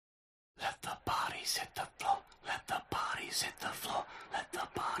Let the bodies hit the floor. Let the bodies hit the floor. Let the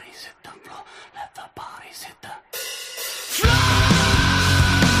bodies hit the floor. Let the bodies hit the floor.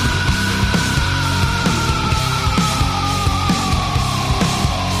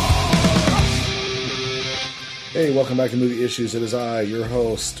 Hey, welcome back to Movie Issues. It is I, your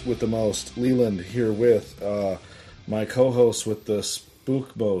host with the most, Leland, here with my co-host with the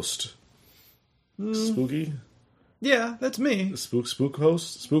spook most. Spooky? Yeah, that's me. Spook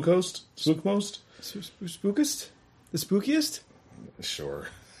host? Spook most? Spookest? The spookiest? Sure.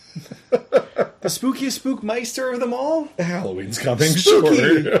 The spookiest spookmeister of them all? Halloween's coming, Spooky!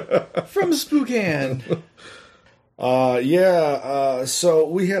 sure. From Spookhand. So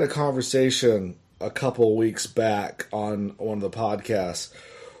we had a conversation a couple weeks back on one of the podcasts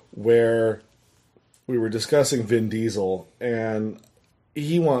where we were discussing Vin Diesel, and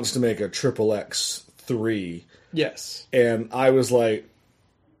he wants to make a XXX 3. Yes. And I was like,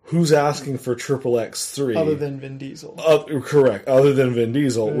 who's asking for XXX 3? Other than Vin Diesel. Correct. Other than Vin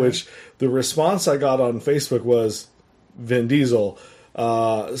Diesel, which the response I got on Facebook was Vin Diesel.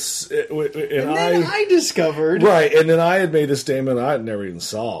 And then I discovered... Right, and then I had made a statement I had never even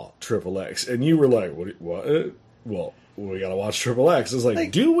saw XXX. And you were like, what? Well, we gotta watch XXX. I was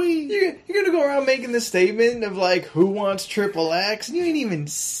like, do we? You're gonna go around making this statement of, like, who wants XXX? And you ain't even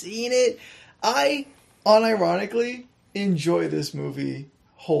seen it. I, unironically, enjoy this movie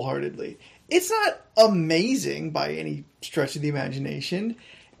wholeheartedly. It's not amazing by any stretch of the imagination.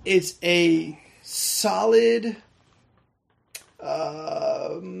 It's a solid...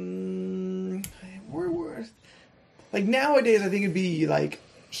 like nowadays, I think it'd be like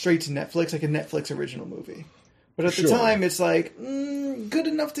straight to Netflix, like a Netflix original movie. But at the time, it's like good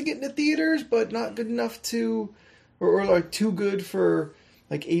enough to get into theaters, but not good enough to, or like too good for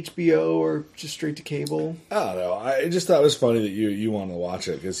like HBO or just straight to cable. I don't know. I just thought it was funny that you wanted to watch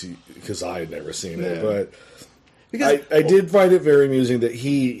it because I had never seen it, but. Because I did find it very amusing that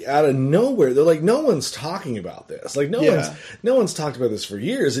he, out of nowhere, they're like, no one's talking about this. Like, no one's talked about this for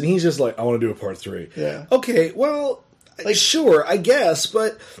years, and he's just like, I want to do a part 3. Yeah. Okay, well, like, sure, I guess,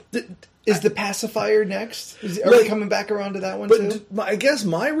 but... Is the pacifier next? Are we coming back around to that one, too? I guess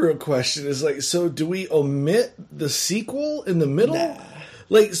my real question is, like, so do we omit the sequel in the middle? Nah.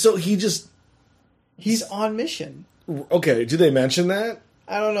 Like, so he just... He's on mission. Okay, do they mention that?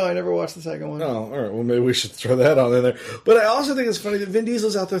 I don't know. I never watched the second one. Oh, all right. Well, maybe we should throw that on in there. But I also think it's funny that Vin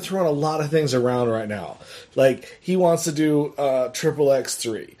Diesel's out there throwing a lot of things around right now. Like, he wants to do XXX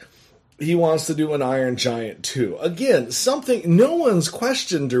 3. He wants to do an Iron Giant 2. Again, something no one's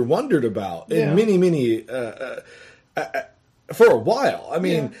questioned or wondered about in many, for a while. I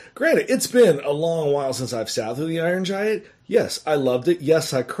mean, granted, it's been a long while since I've sat through the Iron Giant. Yes, I loved it.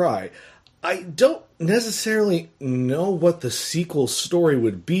 Yes, I cry. I don't necessarily know what the sequel story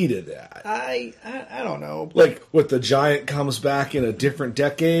would be to that. I don't know. Like, what, the giant comes back in a different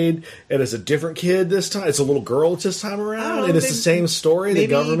decade, and it's a different kid this time? It's a little girl this time around, and it's the same story? The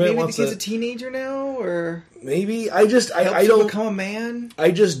government wants the kid's a teenager now, or... Maybe. I don't... become a man? I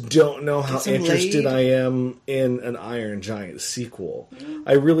just don't know how interested I am in an Iron Giant sequel.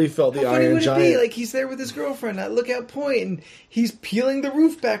 I really felt the Iron Giant... How funny would it be? Like, he's there with his girlfriend at Lookout Point, and he's peeling the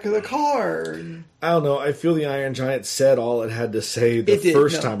roof back of the car. I don't know. I feel the Iron Giant said all it had to say the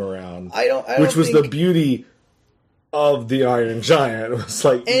first time around. I don't which was the beauty of the Iron Giant. It was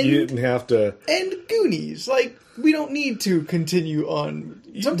like, you didn't have to... And Goonies. Like, we don't need to continue on.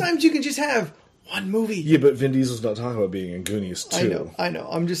 Sometimes you can just have... one movie. Yeah, but Vin Diesel's not talking about being in Goonies, too. I know.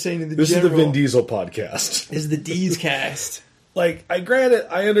 I'm just saying in the This is the Vin Diesel podcast. This is the D's cast. Like, I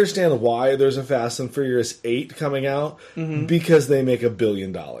understand why there's a Fast and Furious 8 coming out, because they make $1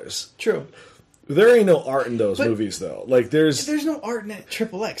 billion. True. There ain't no art in those movies, though. Like, there's no art in that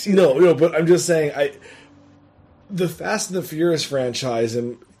XXX. No, but I'm just saying, the Fast and the Furious franchise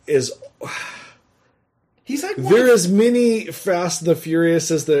is... He's like there are as many Fast and the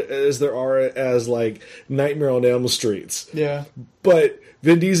Furious as there are as like Nightmare on Elm Streets. Yeah, but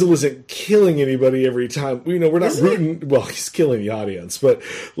Vin Diesel isn't killing anybody every time. You know, we're not rooting. Well, he's killing the audience, but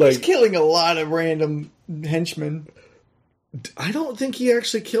like he's killing a lot of random henchmen. I don't think he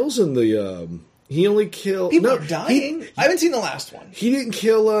actually kills in the. He only killed people are dying. I haven't seen the last one. He didn't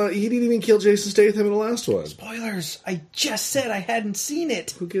kill. He didn't even kill Jason Statham in the last one. Spoilers! I just said I hadn't seen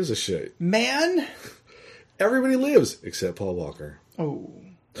it. Who gives a shit, man? Everybody lives except Paul Walker. Oh.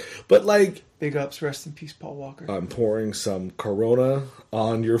 But like... Big ups, rest in peace, Paul Walker. I'm pouring some Corona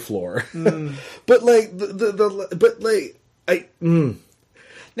on your floor. But like, No,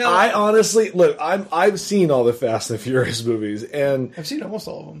 I honestly... Look, I've seen all the Fast and Furious movies, and... I've seen almost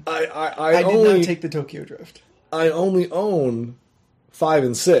all of them. I did not take the Tokyo Drift. I only own 5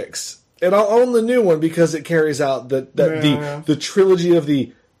 and 6. And I'll own the new one because it carries out the trilogy of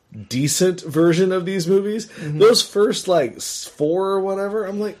the decent version of these movies. Mm-hmm. Those first, like, 4 or whatever,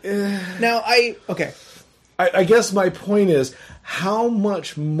 I'm like, eh. Now, okay. I guess my point is, how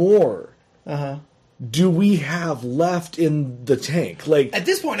much more do we have left in the tank? Like, at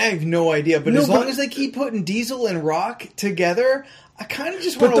this point, I have no idea. But as long as they keep putting Diesel and Rock together, I kind of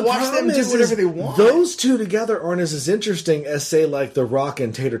just want to watch them do whatever they want. Those two together aren't as interesting as, say, like The Rock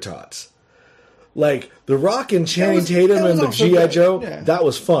and Tater Tots. Like, The Rock and Channing Tatum and the G.I. Joe, that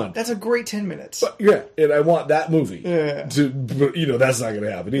was fun. That's a great 10 minutes. But, yeah, and I want that movie. Yeah. That's not going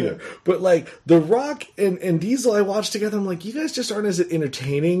to happen either. Yeah. But, like, The Rock and Diesel I watched together, I'm like, you guys just aren't as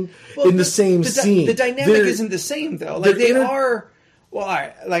entertaining in the same scene. The dynamic isn't the same, though. Like, they are... Well, all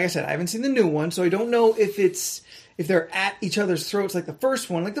right, like I said, I haven't seen the new one, so I don't know if they're at each other's throats like the first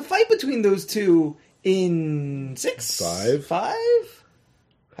one. Like, the fight between those two in 6? 5?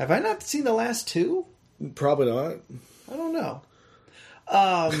 Have I not seen the last 2? Probably not. I don't know.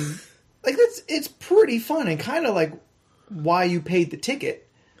 Like, it's pretty fun and kind of like why you paid the ticket.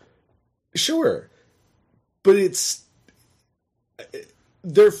 Sure. But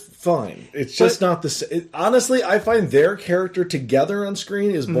they're fine. It's just not the same. Honestly, I find their character together on screen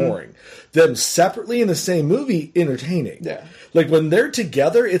is boring. Them separately in the same movie, entertaining. Yeah. Like, when they're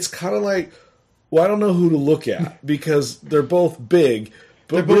together, it's kind of like, well, I don't know who to look at because they're both big.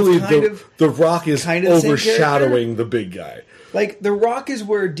 But really, the Rock is overshadowing the big guy. Like, The Rock is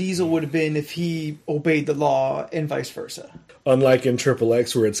where Diesel would have been if he obeyed the law and vice versa. Unlike in Triple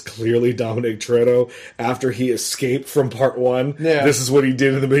X, where it's clearly Dominic Toretto after he escaped from part 1. Yeah. This is what he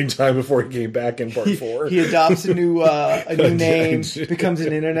did in the meantime before he came back in part 4. He adopts a new name, becomes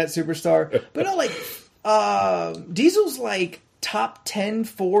an internet superstar. But no, like, Diesel's like top 10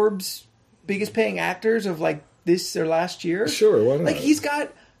 Forbes biggest paying actors of like this or last year. Sure, why not? Like, he's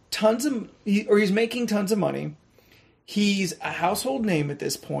got he's making tons of money. He's a household name at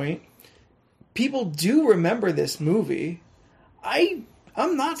this point. People do remember this movie. I'm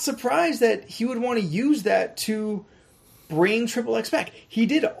not surprised that he would want to use that to bring Triple X back. He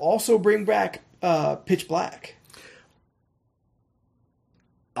did also bring back Pitch Black.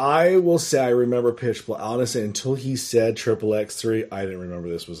 I will say I remember Pitch Black. Honestly, until he said Triple X 3, I didn't remember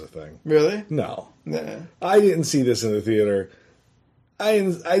this was a thing. Really? No. Nah. I didn't see this in the theater. I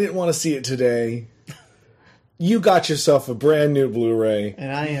didn't want to see it today. You got yourself a brand new Blu-ray,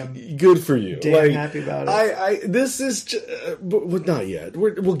 and I am good for you. Damn happy about it. This is, but not yet.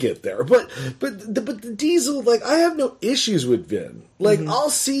 We'll get there. But the Diesel, like, I have no issues with Vin. Like,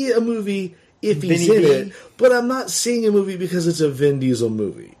 I'll see a movie if he's in it, but I'm not seeing a movie because it's a Vin Diesel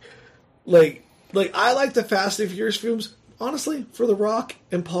movie. Like I like the Fast and Furious films, honestly, for The Rock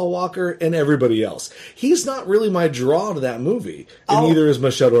and Paul Walker and everybody else. He's not really my draw to that movie, and neither is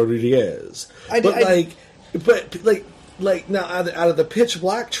Michelle Rodriguez. But now out of the Pitch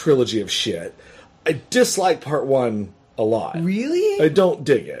Black trilogy of shit, I dislike part 1 a lot. Really? I don't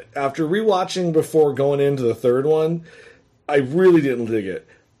dig it. After rewatching before going into the third one, I really didn't dig it.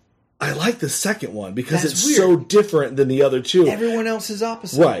 I like the second one because it's weird. So different than the other two. Everyone else is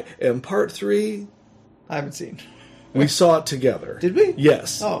opposite. Right. And part 3... I haven't seen. We saw it together. Did we?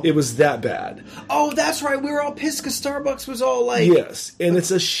 Yes. Oh. It was that bad. Oh, that's right. We were all pissed because Starbucks was all like... Yes. And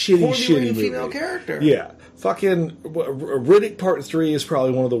it's a shitty movie. Female character. Yeah. Fucking Riddick Part 3 is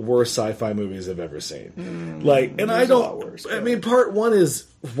probably one of the worst sci-fi movies I've ever seen. And I don't... Worse, I mean, Part 1 is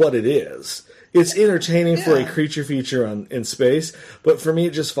what it is. It's entertaining for a creature feature in space, but for me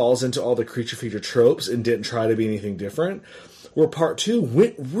it just falls into all the creature feature tropes and didn't try to be anything different. Where Part 2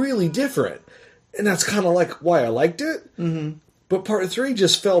 went really different. And that's kind of like why I liked it. Mm-hmm. But Part 3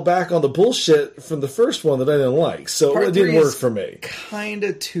 just fell back on the bullshit from the first one that I didn't like. So it didn't work for me. Kind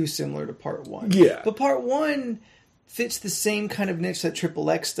of too similar to Part 1. Yeah. But Part 1 fits the same kind of niche that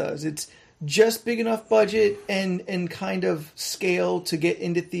Triple X does. It's just big enough budget and kind of scale to get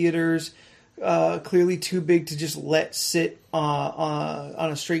into theaters. Clearly too big to just let sit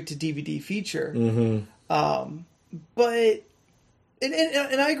on a straight-to-DVD feature. Mm-hmm. But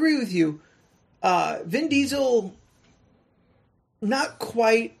I agree with you. Vin Diesel... not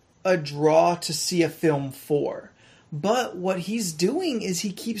quite a draw to see a film for. But what he's doing is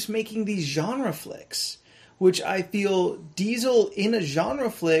he keeps making these genre flicks, which I feel Diesel in a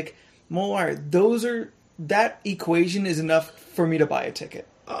genre flick, well, all right, that equation is enough for me to buy a ticket.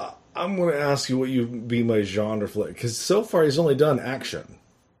 I'm going to ask you what you mean by genre flick, because so far he's only done action.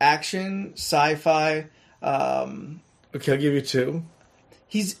 Action, sci-fi. Okay, I'll give you 2.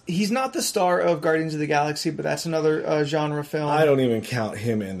 He's not the star of Guardians of the Galaxy, but that's another genre film. I don't even count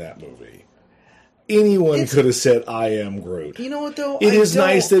him in that movie. anyone could have said, "I am Groot." You know what though? It is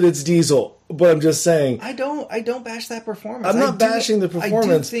nice that it's Diesel, but I'm just saying. I don't bash that performance. I'm not bashing the performance.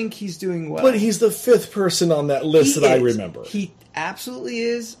 I do think he's doing well, but he's the 5th person on that list that I remember. He absolutely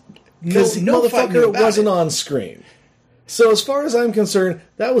is. Because no motherfucker wasn't on screen. So as far as I'm concerned,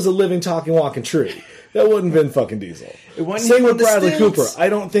 that was a living, talking, walking tree. That wouldn't have been fucking Diesel. Same with Bradley Cooper. I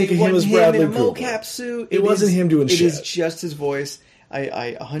don't think he was Bradley Cooper. Mocap suit. It wasn't him doing shit. It is just his voice.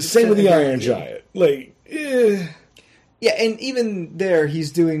 I 100% Same with the Iron Giant. Yeah, and even there,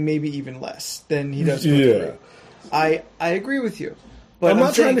 he's doing maybe even less than he does. Yeah. I agree with you. But I'm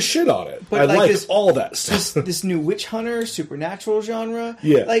not trying to shit on it. But I like all that stuff. This new witch hunter, supernatural genre.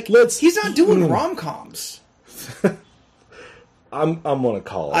 Yeah. He's not doing rom-coms. I'm gonna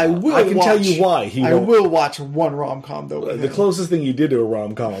call it. I can tell you why I will watch one rom-com though. The closest thing you did to a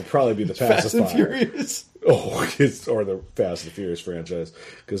rom-com will probably be the Fast and Pacifier. Furious. Or the Fast and Furious franchise,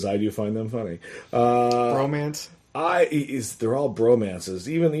 because I do find them funny. Romance. They're all bromances.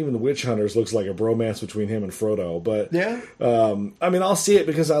 Even the Witch Hunters looks like a bromance between him and Frodo. But yeah, I mean, I'll see it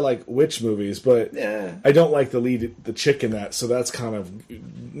because I like witch movies. But yeah, I don't like the chick in that. So that's kind of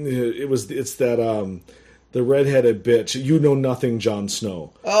it's that the redheaded bitch. You know nothing, Jon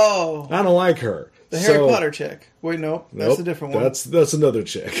Snow. Oh, I don't like her. The Harry Potter chick. Wait, no, that's a different one. That's another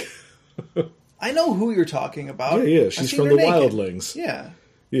chick. I know who you're talking about. Yeah, she's from the Wildlings. Yeah,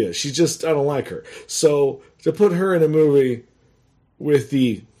 she's just, I don't like her. So, to put her in a movie with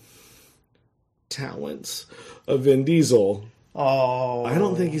the talents of Vin Diesel, I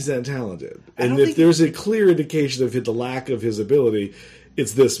don't think he's that talented. And if there's a clear indication of the lack of his ability,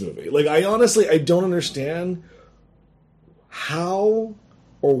 it's this movie. Like, I don't understand how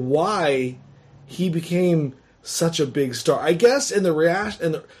or why he became such a big star. I guess in the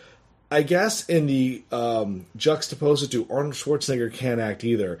juxtapose it to Arnold Schwarzenegger can't act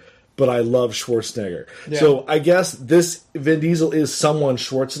either, but I love Schwarzenegger. Yeah. So I guess this Vin Diesel is someone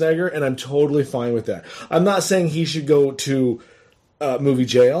Schwarzenegger, and I'm totally fine with that. I'm not saying he should go to movie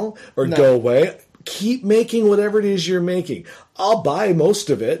jail or go away. Keep making whatever it is you're making. I'll buy most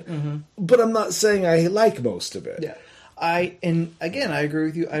of it, but I'm not saying I like most of it. Yeah, I agree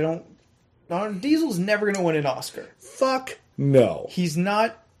with you. Diesel's never going to win an Oscar. Fuck no. He's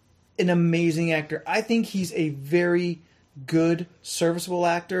not an amazing actor. I think he's a very good, serviceable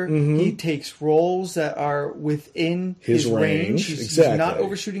actor. He takes roles that are within his range. He's not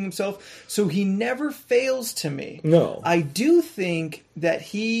overshooting himself. So he never fails to me. No. I do think that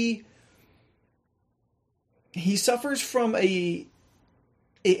he suffers from a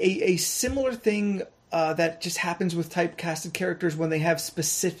similar thing that just happens with typecasted characters when they have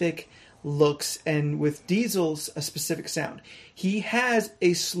specific looks, and with Diesel's a specific sound. He has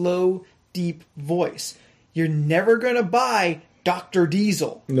a slow, deep voice. You're never going to buy Dr.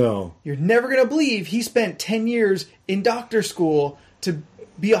 Diesel. No. You're never going to believe he spent 10 years in doctor school to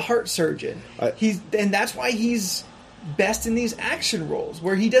be a heart surgeon. And that's why he's best in these action roles,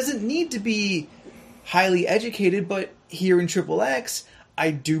 where he doesn't need to be highly educated, but here in Triple X, I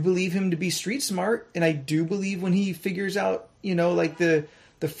do believe him to be street smart, and I do believe when he figures out, like the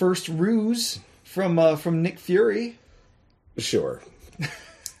first ruse from Nick Fury. Sure.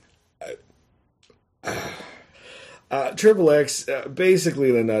 Triple X,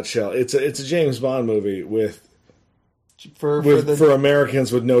 basically in a nutshell, it's a James Bond movie for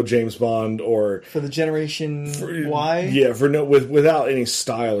Americans with no James Bond, or for the generation Y. Yeah, without any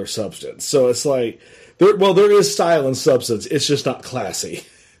style or substance. So it's like there is style and substance. It's just not classy.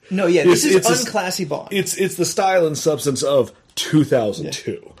 No, yeah, this is unclassy Bond. It's the style and substance of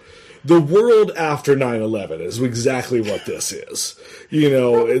 2002. Yeah. The world after 9/11 is exactly what this is.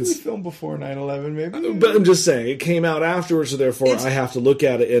 It's filmed before 9/11, maybe. But I'm just saying, it came out afterwards, so therefore I have to look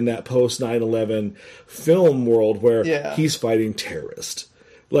at it in that post 9/11 film world where he's fighting terrorists,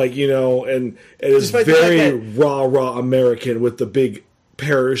 and it's very raw American with the big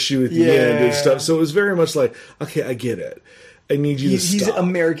parachute at the end and stuff. So it was very much like, okay, I get it. I need you to stop. He's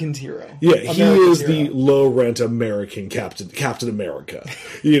American's hero. Yeah, he is the low-rent American Captain America.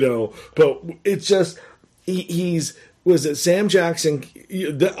 But it's just, was it Sam Jackson?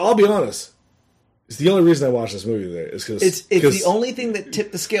 I'll be honest. It's the only reason I watched this movie today is because... It's the only thing that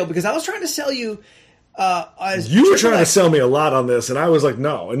tipped the scale, because I was trying to sell you... you were trying to sell me a lot on this, and I was like,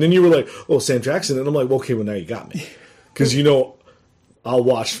 no. And then you were like, oh, Sam Jackson. And I'm like, well, okay, well, now you got me. Because, I'll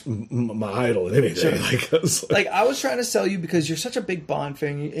watch my idol in anything. I was trying to sell you because you're such a big Bond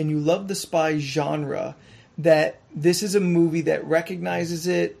fan and you love the spy genre, that this is a movie that recognizes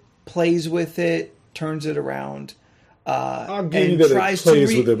it, plays with it, turns it around. I'll give you that it plays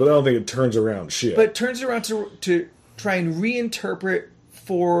with it, but I don't think it turns around shit. But it turns around to try and reinterpret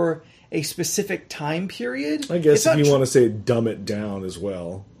for a specific time period. I guess It's not if you want to say dumb it down as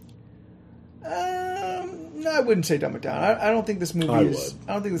well. No, I wouldn't say dumb it down. I don't think this movie I is. would.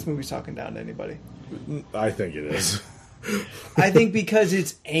 I don't think this movie's talking down to anybody. I think it is. I think because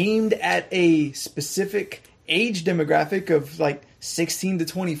it's aimed at a specific age demographic of like 16 to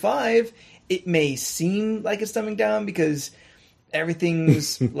 25, it may seem like it's dumbing down because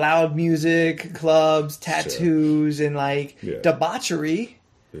everything's loud music, clubs, tattoos, and like debauchery.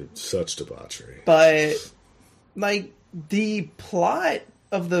 It's such debauchery. But like the plot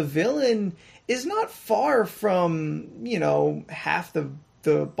of the villain is not far from, half the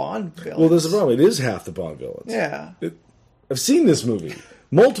Bond villains. Well, there's a problem. It is half the Bond villains. Yeah. I've seen this movie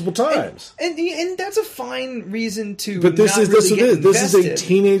multiple times. And that's a fine reason to But this not is really get this is a invested.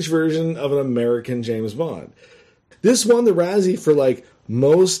 teenage version of an American James Bond. This won the Razzie for like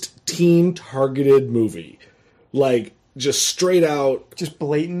most teen targeted movie. Like just straight out, Just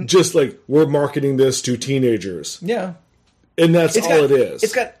blatant. just like we're marketing this to teenagers. Yeah. And that's all it is.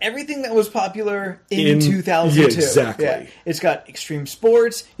 It's got everything that was popular in 2002. yeah, exactly. Yeah. It's got extreme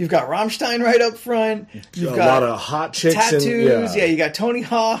sports. You've got Rammstein right up front. You've a got lot of hot chicks. tattoos. And, You got Tony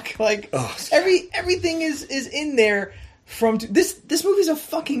Hawk. Like everything is in there. From this movie's a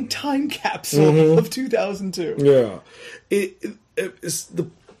fucking time capsule of 2002. Yeah.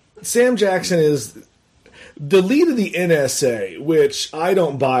 Sam Jackson is the lead of the NSA, which I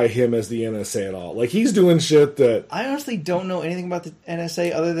don't buy him as the NSA at all. Like, he's doing shit that... I honestly don't know anything about the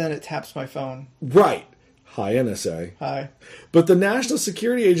NSA other than it taps my phone. Right. Hi, NSA. Hi. But the National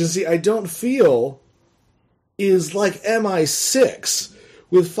Security Agency, I don't feel, is like MI6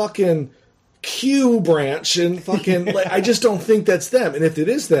 with fucking Q branch and fucking... like, I just don't think that's them. And if it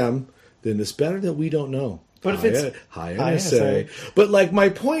is them, then it's better that we don't know. But if it's hi NSA. But like my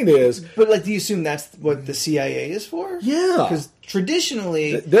point is, but like, do you assume that's what the CIA is for? Yeah, because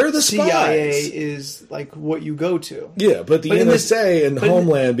traditionally they're the spies. CIA is like what you go to. Yeah, but the NSA and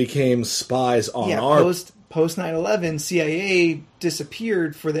Homeland became spies on our post 9/11. CIA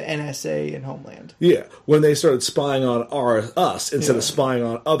disappeared for the NSA and Homeland. Yeah, when they started spying on us instead of spying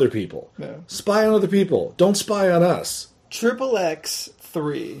on other people. Yeah. Spy on other people. Don't spy on us.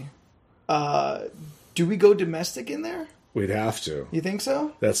 XXX3. Do we go domestic in there? We'd have to. You think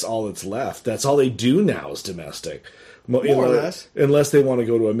so? That's all that's left. That's all they do now is domestic. More or less. Unless they want to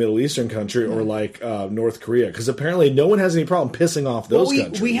go to a Middle Eastern country or like North Korea. Because apparently no one has any problem pissing off those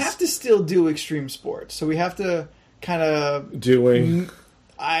countries. We have to still do extreme sports. So we have to kind of... Doing...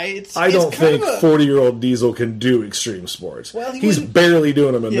 I I don't think 40-year-old Diesel can do extreme sports. Well, he's barely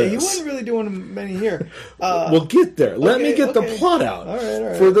doing them in this. Yeah, he wasn't really doing many here. We'll get there. Let me get the plot out. All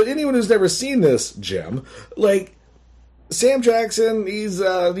right. For anyone who's never seen this, Jim, like Sam Jackson, he's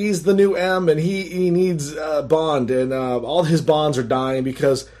the new M, and he needs Bond, and all his Bonds are dying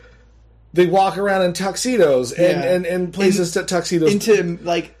because they walk around in tuxedos and places that tuxedos into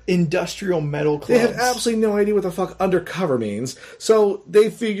like industrial metal clubs. They have absolutely no idea what the fuck undercover means, so they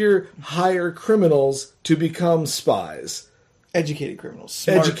figure hire criminals to become spies. Educated criminals.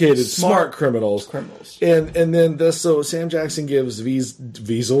 Smart criminals. And then so Sam Jackson gives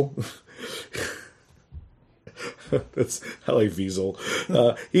Wiesel. I like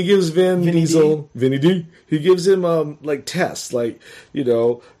Wiesel. He gives Vinny D. He gives him like tests, like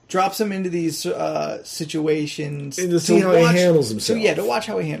drops him into these situations and to see how he handles himself. To watch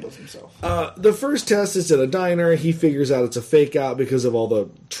how he handles himself. The first test is at a diner. He figures out it's a fake out because of all the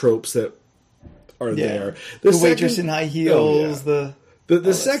tropes that are there. The waitress in high heels. The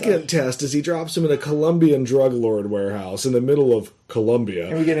second test is he drops him in a Colombian drug lord warehouse in the middle of Colombia.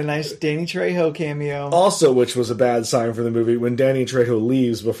 And we get a nice Danny Trejo cameo. Also, which was a bad sign for the movie, when Danny Trejo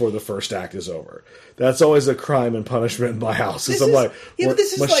leaves before the first act is over. That's always a crime and punishment in my house. This is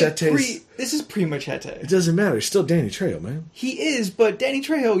pre-Machete. It doesn't matter. He's still Danny Trejo, man. He is, but Danny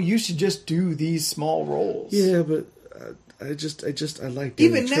Trejo used to just do these small roles. Yeah, but I like Danny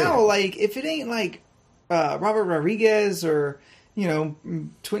Even Trejo. now, like, if it ain't like Robert Rodriguez or...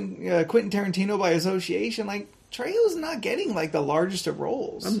 Quentin Tarantino by association, like, Trejo's not getting, like, the largest of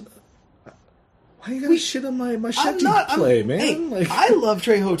roles. Why you gotta shit on my Machete play, man? Hey, I love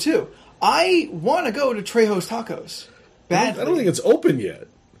Trejo, too. I want to go to Trejo's Tacos. Badly. I don't think it's open yet.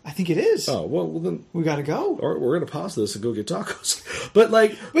 I think it is. Oh, well then... We gotta go. Or we're gonna pause this and go get tacos. But,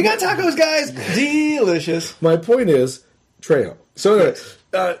 like... We got tacos, guys! Delicious. My point is, Trejo. So,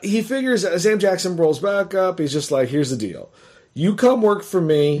 anyway, he figures... Sam Jackson rolls back up. He's just like, here's the deal. You come work for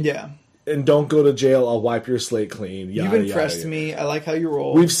me, and don't go to jail. I'll wipe your slate clean. You've impressed me. I like how you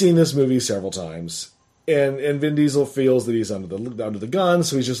roll. We've seen this movie several times, and Vin Diesel feels that he's under the gun,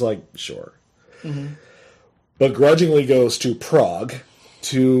 so he's just like, sure. Mm-hmm. But grudgingly goes to Prague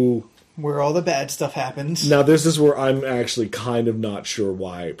to Where all the bad stuff happens. Now, this is where I'm actually kind of not sure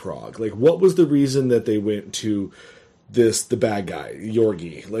why Prague. Like, what was the reason that they went to the bad guy,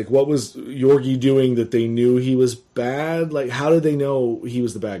 Yorgi? Like, what was Yorgi doing that they knew he was bad? Like, how did they know he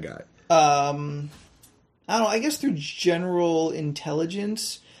was the bad guy? I don't know. I guess through general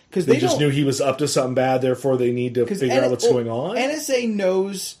intelligence. Because They just knew he was up to something bad, therefore they need to figure out what's going on? NSA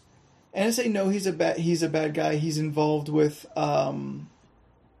knows he's a bad guy. He's involved with Russian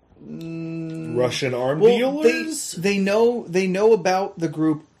arm dealers? They know about the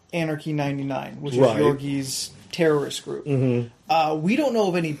group Anarchy 99, which is Yorgi's terrorist group. Mm-hmm. We don't know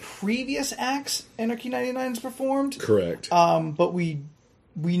of any previous acts Anarchy 99's performed. Correct. But we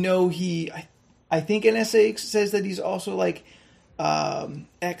know I think NSA says that he's also like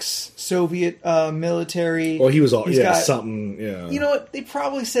ex-Soviet military. Well, he was all He's got, something. Yeah. You know what? They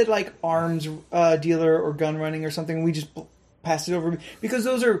probably said like arms dealer or gun running or something. We just passed it over because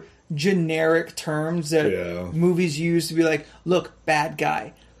those are generic terms that movies use to be like, look, bad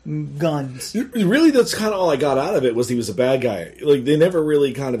guy, guns. Really, that's kind of all I got out of it was he was a bad guy. Like they never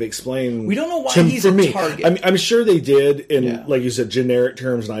really kind of explained. We don't know why he's a target. I'm sure they did in like you said generic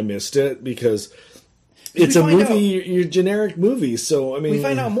terms, and I missed it because it's a movie. You're generic movie, so I mean, we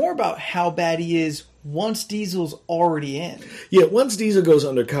find out more about how bad he is once Diesel's already in. Yeah, once Diesel goes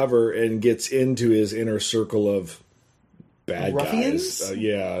undercover and gets into his inner circle of bad ruffians?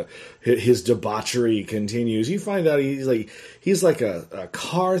 Guys. His debauchery continues. You find out he's like a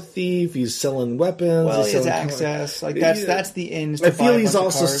car thief. He's selling weapons. Well, he has access. Like that's the ins. I feel he's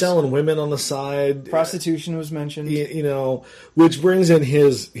also selling women on the side. Prostitution was mentioned. You know, which brings in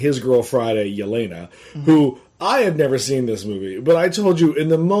his girl Friday, Yelena, who I had never seen this movie, but I told you in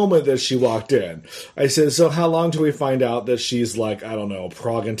the moment that she walked in, I said, so how long till we find out that she's like, I don't know,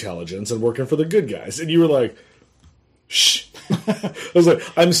 Prague intelligence and working for the good guys? And you were like, shh. I was like,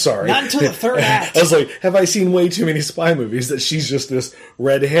 I'm sorry. Not until the third act. I was like, have I seen way too many spy movies that she's just this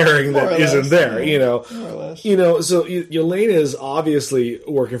red herring that isn't there, you know? More or less. You know, so Yelena is obviously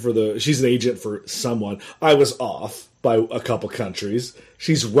working for she's an agent for someone. I was off by a couple countries.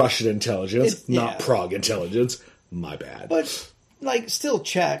 She's Russian intelligence, not Prague intelligence. My bad. But like still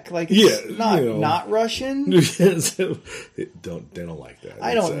check. Like it's not Russian. they don't like that.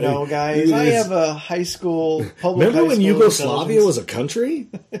 I don't know, guys. I have a high school public. Remember when Yugoslavia was a country?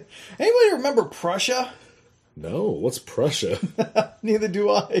 Anybody remember Prussia? No, what's Prussia? Neither do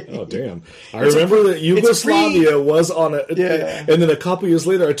I. Oh, damn. I remember that Yugoslavia was on a... Yeah. And then a couple years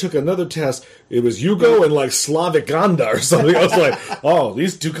later, I took another test. It was Yugo and like Slavic Ganda or something. I was like, oh,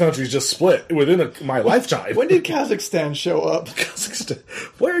 these two countries just split within my lifetime. When did Kazakhstan show up? Kazakhstan.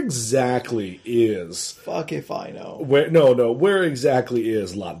 Where exactly is... Fuck if I know. Where exactly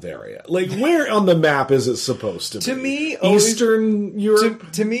is Latveria? Like, where on the map is it supposed to be? To me... Eastern Europe?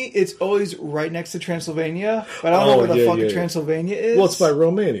 To me, it's always right next to Transylvania. But I don't know where the fucking Transylvania is. Well, it's by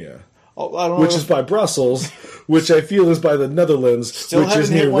Romania. Oh, I don't know. Which is by Brussels, which I feel is by the Netherlands, which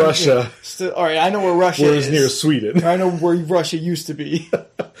is near Russia. All right, I know where Russia is. Near Sweden. I know where Russia used to be.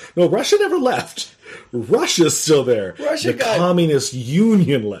 No, Russia never left. Russia's still there. The Communist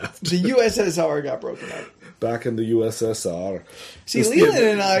Union left. The USSR got broken up. Back in the USSR. See, Leland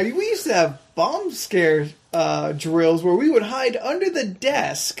and I, we used to have bomb scare drills where we would hide under the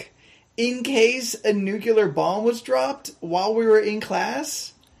desk in case a nuclear bomb was dropped while we were in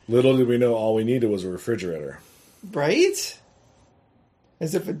class. Little did we know all we needed was a refrigerator. Right?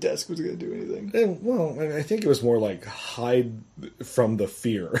 As if a desk was going to do anything. Well, I think it was more like hide from the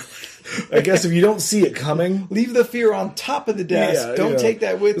fear. I guess if you don't see it coming... Leave the fear on top of the desk. Don't take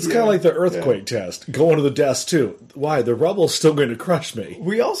that with you. It's kind of like the earthquake test. Go under the desk, too. Why? The rubble's still going to crush me.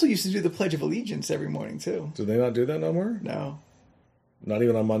 We also used to do the Pledge of Allegiance every morning, too. Do they not do that no more? No. Not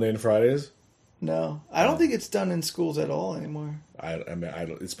even on Monday and Fridays? No. I don't think it's done in schools at all anymore.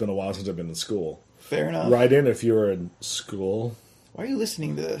 It's been a while since I've been in school. Fair enough. Write in if you were in school. Why are you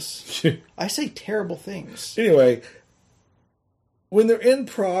listening to this? I say terrible things. Anyway, when they're in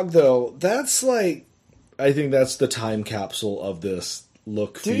Prague, though, that's like... I think that's the time capsule of this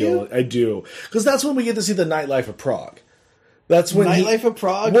look, feel. I do. Because that's when we get to see the nightlife of Prague. That's when Nightlife of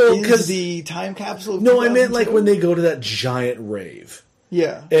Prague is the time capsule of 2002? I meant like when they go to that giant rave.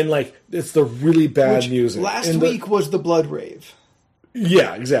 Yeah. And like, it's the really bad music. Last week was the Blood Rave.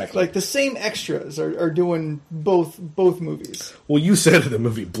 Yeah, exactly. Like the same extras are doing both movies. Well, you said in the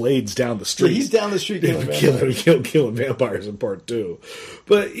movie Blades down the street. Yeah, he's down the street killing vampires in part 2.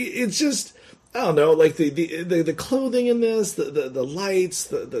 But it's just... I don't know, like the clothing in this, the lights,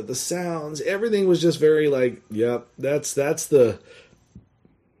 the sounds, everything was just very like, yep, that's the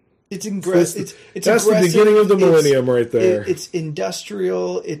It's That's it's the aggressive, beginning of the millennium right there. It's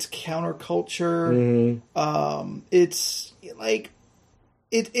industrial. It's counterculture. It's like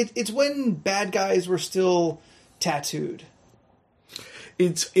it's when bad guys were still tattooed.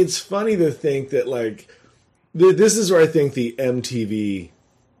 It's funny to think that like this is where I think the MTV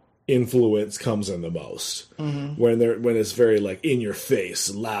influence comes in the most when it's very like in your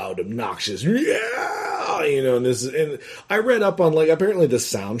face, loud, obnoxious, and I read up on like apparently the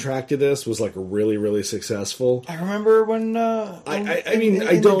soundtrack to this was like really, really successful. I remember when I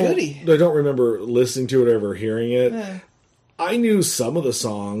don't remember listening to it or ever hearing it. Yeah. I knew some of the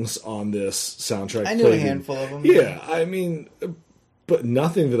songs on this soundtrack. I knew a handful of them. Yeah, I mean, but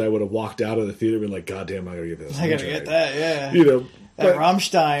nothing that I would have walked out of the theater and been like, God damn, I gotta get this. I gotta get that, yeah. But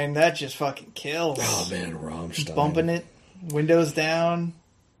Rammstein, that just fucking kills. Oh man, Rammstein. Bumping it, windows down.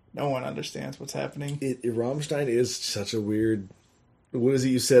 No one understands what's happening. Rammstein is such a weird... What is it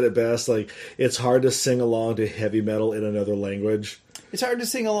you said it best? Like, it's hard to sing along to heavy metal in another language. It's hard to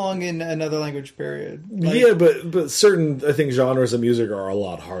sing along in another language, period. Yeah, but certain, I think, genres of music are a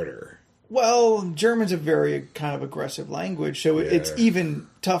lot harder. Well, German's a very kind of aggressive language, so it's even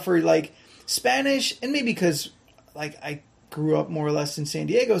tougher. Like, Spanish, and maybe because, like, I grew up more or less in San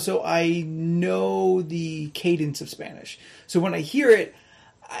Diego, so I know the cadence of Spanish. So when I hear it,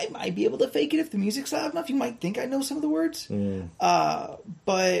 I might be able to fake it if the music's loud enough. You might think I know some of the words.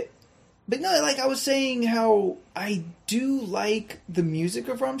 But no, like I was saying how I do like the music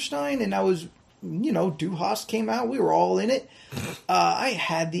of Rammstein, and I was, Du Hast came out, we were all in it. I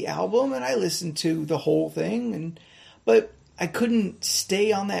had the album, and I listened to the whole thing, but I couldn't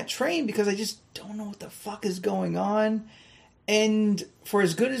stay on that train because I just don't know what the fuck is going on. And for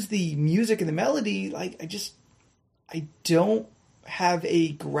as good as the music and the melody, like I don't have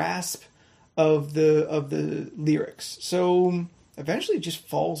a grasp of the lyrics. So eventually it just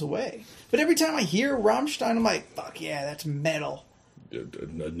falls away. But every time I hear Rammstein, I'm like, fuck yeah, that's metal.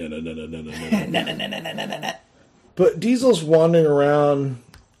 But Diesel's wandering around,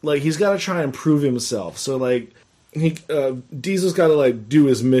 like, he's got to try and prove himself. So, like, Diesel's got to, like, do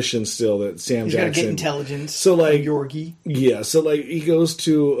his mission still that Sam He's Jackson... got to get intelligence. So, like... Yorgi. Yeah, so, like, he goes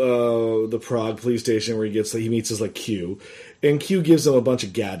to the Prague police station where he meets his, like, Q. And Q gives him a bunch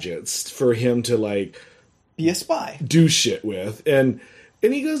of gadgets for him to, like... Be a spy. Do shit with. And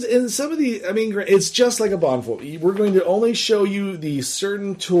he goes, and some of the, I mean, it's just like a Bond film. We're going to only show you the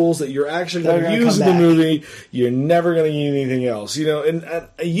certain tools that you're actually going to use in the movie. You're never going to use anything else. And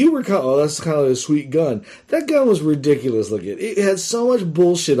you were that's kind of a sweet gun. That gun was ridiculous looking. It had so much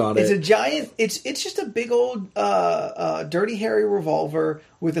bullshit on it. It's a giant, it's just a big old Dirty Harry revolver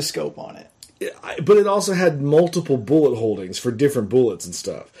with a scope on it. But it also had multiple bullet holdings for different bullets and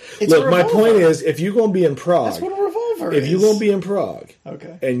stuff. It's Look, my point is, if you're going to be in Prague... That's what a revolver is. If you're going to be in Prague,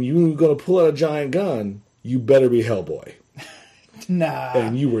 okay, and you're going to pull out a giant gun, you better be Hellboy. Nah.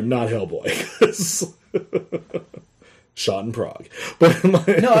 And you were not Hellboy. Shot in Prague. But no,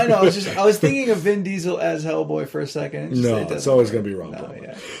 I know. I was thinking of Vin Diesel as Hellboy for a second. It's always going to be wrong. No,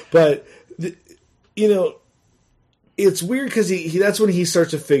 yeah. But, it's weird because he that's when he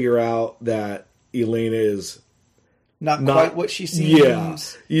starts to figure out that Elena is not quite what she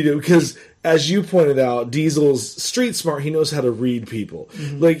seems. Yeah, because as you pointed out, Diesel's street smart. He knows how to read people.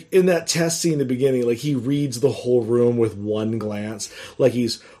 Mm-hmm. Like in that test scene in the beginning, like he reads the whole room with one glance, like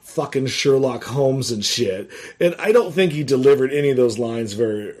he's fucking Sherlock Holmes and shit. And I don't think he delivered any of those lines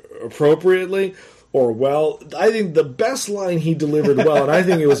very appropriately. Or well, I think the best line he delivered well, and I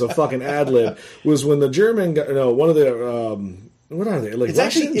think it was a fucking ad-lib, was when the German guy, one of the, what are they? Like it's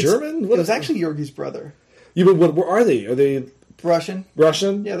Russian? Actually, German? It was actually Yorgi's brother. Yeah, but what are they? Are they... Russian?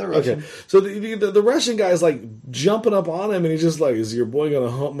 Yeah, they're Russian. Okay. So the Russian guy's like jumping up on him and he's just like, is your boy going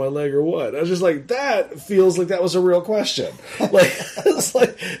to hump my leg or what? I was just like, that feels like that was a real question. Like, it was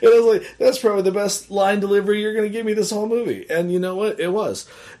like, that's probably the best line delivery you're going to give me this whole movie. And you know what? It was.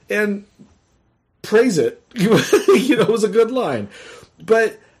 And... praise it. It was a good line.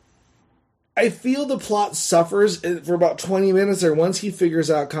 But I feel the plot suffers for about 20 minutes there once he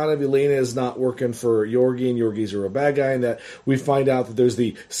figures out kind of Elena is not working for Yorgi and Yorgi's a real bad guy, and that we find out that there's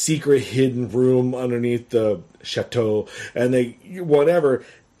the secret hidden room underneath the chateau and whatever.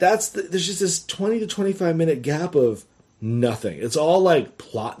 There's just this 20 to 25 minute gap of nothing. It's all like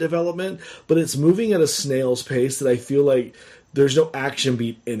plot development, but it's moving at a snail's pace that I feel like there's no action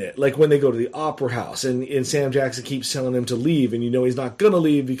beat in it. Like when they go to the opera house and Sam Jackson keeps telling him to leave and he's not going to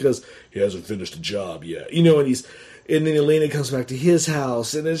leave because he hasn't finished a job yet. And then Elena comes back to his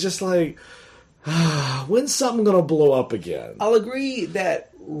house and it's just like, when's something going to blow up again? I'll agree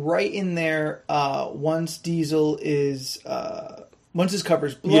that right in there, once Diesel is once his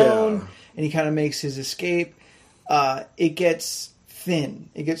cover's blown Yeah. and he kind of makes his escape, it gets thin.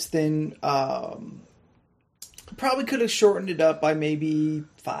 It gets thin. Probably could have shortened it up by maybe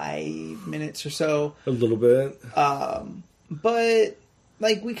 5 minutes or so. A little bit. But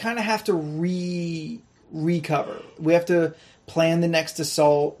like we kind of have to recover. We have to plan the next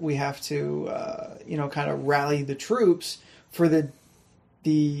assault. We have to kind of rally the troops for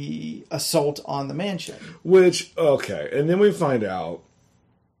the assault on the mansion. Which, okay, and then we find out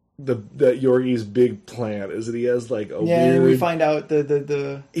that Yorgi's big plan is that he has like a Yeah, weird... and we find out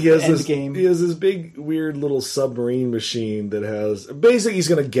the He has end this game. He has this big, weird little submarine machine that has... Basically, he's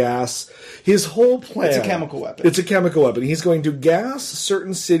going to gas... His whole plan... It's a chemical weapon. It's a chemical weapon. He's going to gas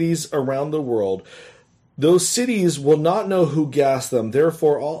certain cities around the world. Those cities will not know who gassed them.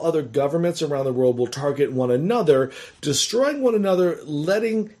 Therefore, all other governments around the world will target one another, destroying one another,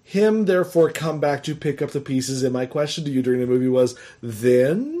 letting him, therefore, come back to pick up the pieces. And my question to you during the movie was,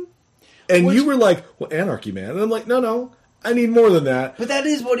 then... And you were like, well, anarchy, man. And I'm like, no, I need more than that. But that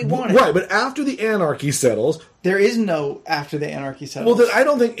is what he wanted. Right, but after the anarchy settles... There is no after the anarchy settles. Well, then I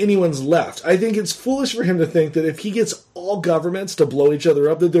don't think anyone's left. I think it's foolish for him to think that if he gets all governments to blow each other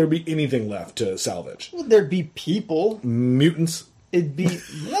up, that there'd be anything left to salvage. Well, there'd be people. Mutants. It'd be...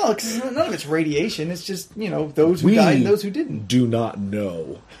 No, because none of it's radiation. It's just, those who died and those who didn't. Do not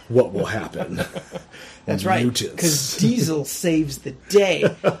know what will happen. That's right. Mutants. Because Diesel saves the day.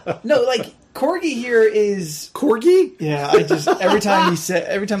 No, like, Corgi here is... Corgi? Yeah, I just... Every time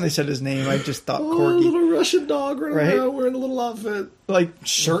they said his name, I just thought Oh, a Corgi. little Russian dog running Right? around wearing a little outfit. Like,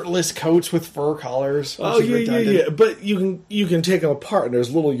 shirtless coats with fur collars. which Oh, is redundant. yeah. But you can take them apart and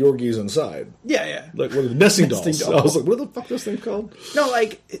there's little Yorgies inside. Yeah. Like, what are the nesting dolls? Nesting I dolls. was like, what the fuck is this thing called? No,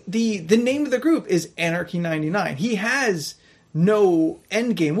 like, the name of the group is Anarchy 99. He has no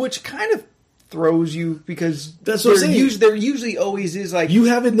end game, which kind of throws you because That's what I'm saying. there usually always is like... You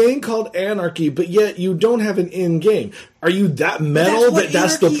have a name called Anarchy, but yet you don't have an end game. Are you that metal what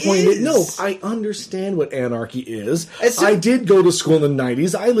that's the anarchy point? is. No, I understand what anarchy is. As soon- I did go to school in the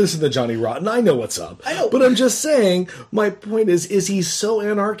 90s. I listened to Johnny Rotten. I know what's up. I know. But I'm just saying, my point is he so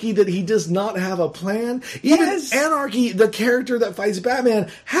anarchy that he does not have a plan? Even Yes. Anarchy, the character that fights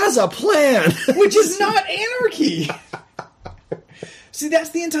Batman, has a plan. Which is not anarchy. See, that's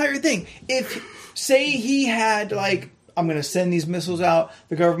the entire thing. If, say he had, like, I'm going to send these missiles out,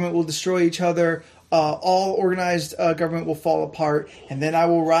 the government will destroy each other, all organized government will fall apart, and then I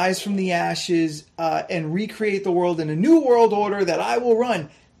will rise from the ashes and recreate the world in a new world order that I will run.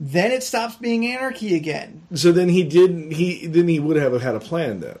 Then it stops being anarchy again. So then he would have had a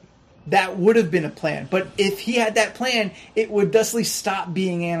plan then. That would have been a plan. But if he had that plan, it would thusly stop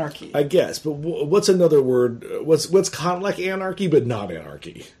being anarchy. I guess, but what's another word? What's kind of like anarchy, but not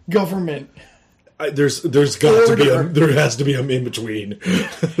anarchy? Government. There's got to be Order. there has to be an in between.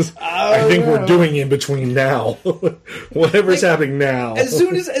 I think we're doing in between now. Whatever's happening now. As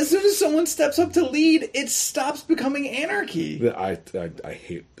soon as someone steps up to lead, it stops becoming anarchy. I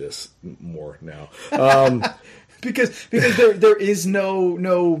hate this more now. Because there is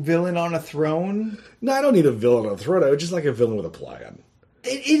no villain on a throne. No, I don't need a villain on the throne. I would just like a villain with a plan.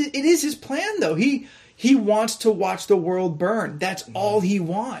 It is his plan though. He wants to watch the world burn. That's all he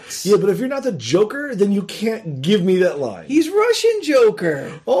wants. Yeah, but if you're not the Joker, then you can't give me that line. He's Russian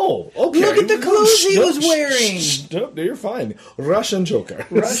Joker. Oh, okay. Look at the clothes he was wearing. No, you're fine. Russian Joker.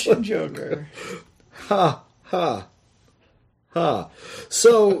 Russian Joker. Ha.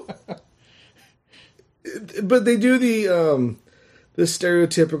 So, but they do the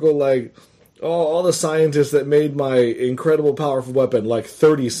stereotypical, like, all the scientists that made my incredible powerful weapon, like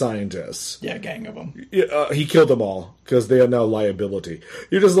 30 scientists. Yeah, gang of them. He killed them all because they are now liability.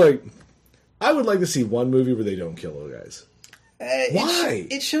 You're just like, I would like to see one movie where they don't kill those guys. Why?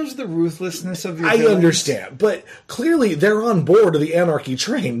 It shows the ruthlessness of your I villains. understand, but clearly they're on board of the anarchy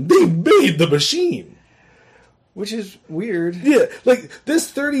train. They made the machine. Which is weird. Yeah, like this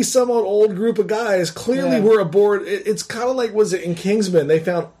 30-some-odd old group of guys clearly Yeah. were aboard. It's kind of like, was it in Kingsman? They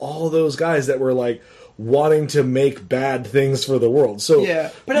found all those guys that were like wanting to make bad things for the world. So Yeah,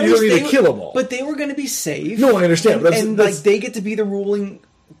 but you at don't least need they to were- kill them all. But they were going to be safe. No, I understand, And, but that's- and, that's- like they get to be the ruling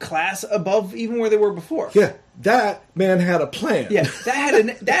class above even where they were before. yeah, that man had a plan. Yeah,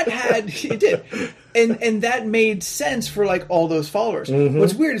 it did, and that made sense for like all those followers. Mm-hmm.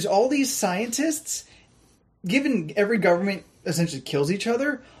 What's weird is all these scientists, given every government essentially kills each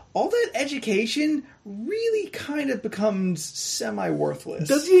other, all that education really kind of becomes semi-worthless.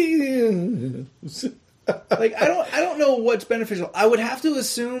 Does he? Like I don't know what's beneficial. I would have to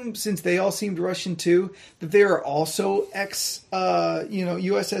assume, since they all seemed Russian too, that they are also USSR,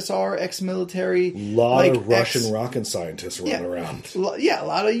 ex-military. A lot like of Russian rocket scientists running around. Yeah, a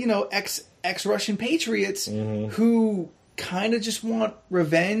lot of ex-Russian patriots who kind of just want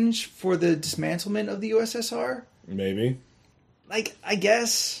revenge for the dismantlement of the USSR. Maybe. Like, I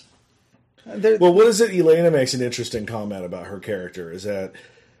guess. Well, what is it? Elena makes an interesting comment about her character, is that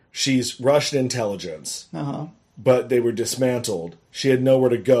she's Russian intelligence, but they were dismantled. She had nowhere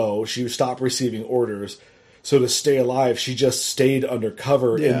to go. She stopped receiving orders. So to stay alive, she just stayed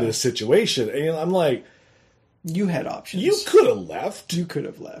undercover in this situation. And I'm like... You had options. You could have left. You could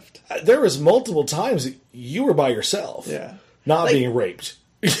have left. There was multiple times that you were by yourself. Yeah. Not being raped.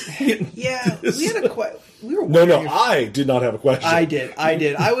 Yeah, we had a question. We were No, I did not have a question. I did.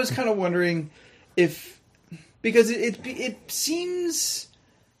 I was kind of wondering if, because it seems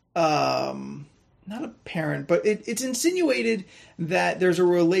not apparent, but it's insinuated that there's a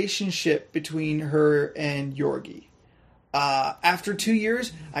relationship between her and Yorgi. After 2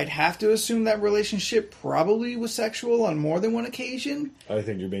 years, I'd have to assume that relationship probably was sexual on more than one occasion. I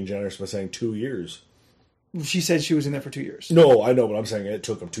think you're being generous by saying 2 years. She said she was in there for 2 years. No, I know, but I'm saying it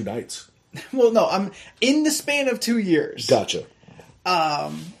took them 2 nights. Well, no, I'm in the span of 2 years. Gotcha.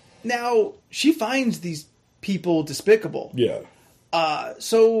 Now, she finds these people despicable. Yeah.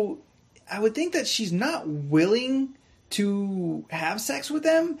 So I would think that she's not willing to have sex with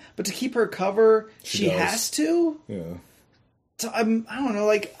them, but to keep her cover, she has to. Yeah. So I don't know,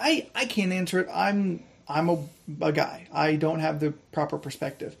 like, I can't answer it. I'm a guy. I don't have the proper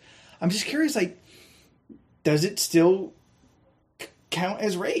perspective. I'm just curious, like, does it still count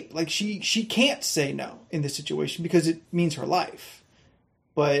as rape? Like, she can't say no in this situation because it means her life.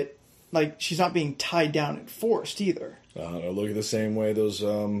 But, like, she's not being tied down and forced either. I don't know, look at the same way those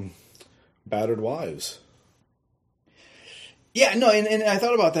battered wives. Yeah, no, and I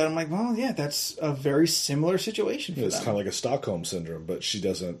thought about that. I'm like, well, yeah, that's a very similar situation for It's them. kind of like a Stockholm syndrome, but she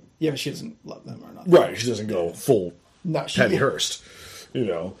doesn't... Yeah, but she doesn't love them or not. Right, she doesn't go full Patty Hearst, you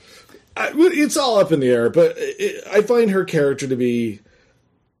know. It's all up in the air, but I find her character to be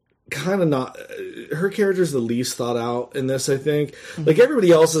kind of not... Her character's the least thought out in this, I think. Mm-hmm. Like,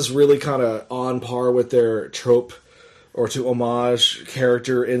 everybody else is really kind of on par with their trope or to homage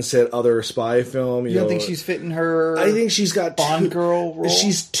character in said other spy film. You don't think she's fitting her... I think she's got Bond girl role?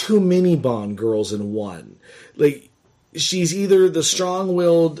 She's too many Bond girls in one. Like, she's either the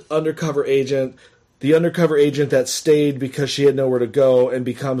strong-willed undercover agent... The undercover agent that stayed because she had nowhere to go and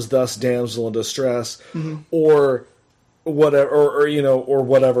becomes thus damsel in distress, or whatever, or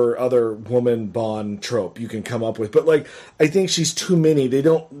whatever other woman Bond trope you can come up with. But like, I think she's too many. They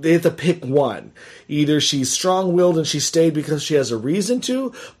have to pick one. Either she's strong-willed and she stayed because she has a reason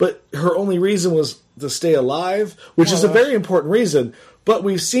to, but her only reason was to stay alive, which is a very important reason. But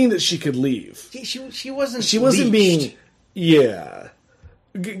we've seen that she could leave. She wasn't. She wasn't leashed. Yeah.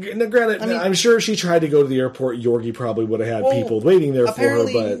 Now, granted, I'm sure if she tried to go to the airport, Yorgi probably would have had people waiting there for her.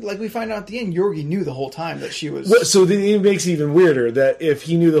 But like we find out at the end, Yorgi knew the whole time that she was. So then it makes it even weirder that if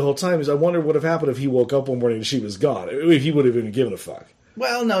he knew the whole time, I wonder what would have happened if he woke up one morning and she was gone. If he would have even given a fuck.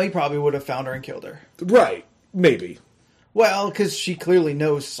 Well, no, he probably would have found her and killed her. Right? Maybe. Well, because she clearly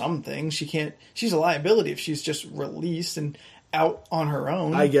knows something. She can't. She's a liability if she's just released and out on her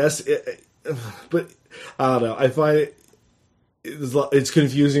own. I guess, but I don't know. I find it. It's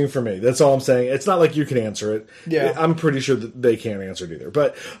confusing for me. That's all I'm saying. It's not like you can answer it. Yeah, I'm pretty sure that they can't answer it either.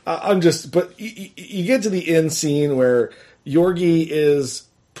 But But you get to the end scene where Yorgi is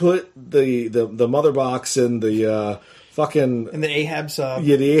put the mother box in the fucking in the Ahab sub.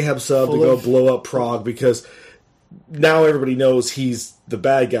 Yeah, the Ahab sub to go blow up Prague because now everybody knows he's the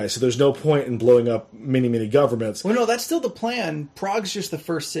bad guy. So there's no point in blowing up many governments. Well, no, that's still the plan. Prague's just the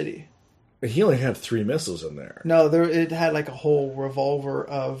first city. He only had 3 missiles in there. No, it had like a whole revolver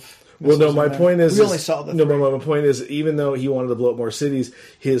of. Well, no, my point is... We only saw the 3. No, my point is, even though he wanted to blow up more cities,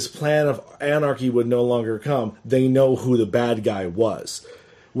 his plan of anarchy would no longer come. They know who the bad guy was.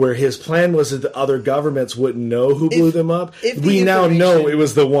 Where his plan was that the other governments wouldn't know who blew them up. We now know it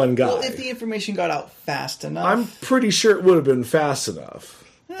was the one guy. Well, if the information got out fast enough... I'm pretty sure it would have been fast enough.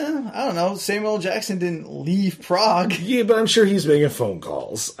 I don't know. Samuel Jackson didn't leave Prague. Yeah, but I'm sure he's making phone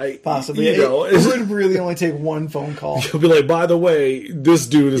calls. Possibly. It would really only take one phone call. He'll be like, by the way, this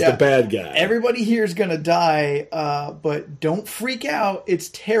dude is the bad guy. Everybody here is going to die, but don't freak out. It's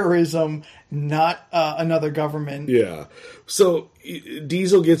terrorism, not another government. Yeah. So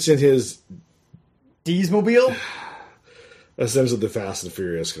Diesel gets in his... Diesmobile? Essentially the Fast and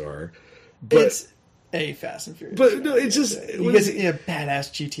Furious car. But a Fast and Furious. But no, it's just he gets a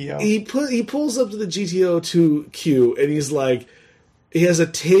badass GTO. He pulls up to the GTO 2Q and he's like, he has a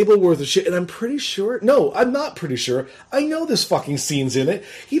table worth of shit, and I'm pretty sure. No, I'm not pretty sure. I know this fucking scene's in it.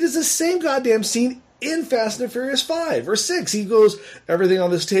 He does the same goddamn scene in Fast and Furious 5 or 6. He goes, everything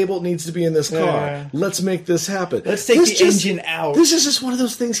on this table needs to be in this car. Yeah. Let's make this happen. Let's take the engine out. This is just one of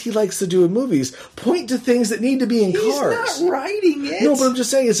those things he likes to do in movies. Point to things that need to be in cars. He's not writing it. No, but I'm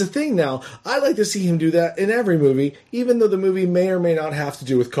just saying it's a thing now. I like to see him do that in every movie, even though the movie may or may not have to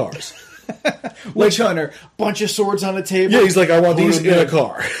do with cars. Witch Hunter, bunch of swords on a table. Yeah, he's like, I want these in a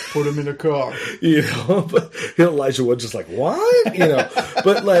car. Put them in a car. You know, but Elijah Wood just like, what? You know,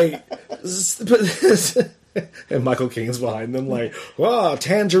 but like, and Michael Caine's behind them like,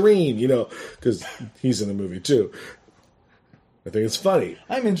 tangerine, you know, because he's in the movie too. I think it's funny.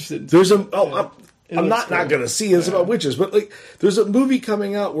 I'm interested. There's I'm not going to see it. It's about witches, but like, there's a movie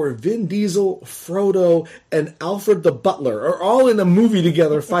coming out where Vin Diesel, Frodo, and Alfred the Butler are all in a movie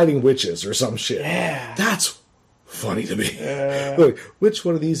together fighting witches or some shit. Yeah. That's funny to me. Look, which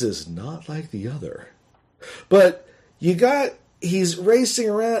one of these is not like the other? But he's racing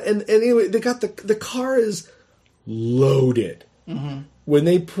around, and anyway, they got the car is loaded. Mm-hmm. When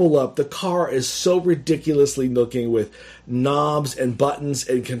they pull up, the car is so ridiculously looking with knobs and buttons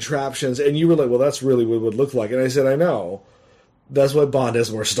and contraptions. And you were like, well, that's really what it would look like. And I said, I know. That's why Bond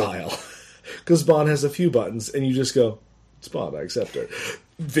has more style. Because Bond has a few buttons, and you just go, it's Bond, I accept it.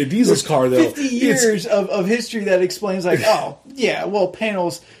 Vin Diesel's car, though. 50 years of history that explains, like, oh, yeah, well,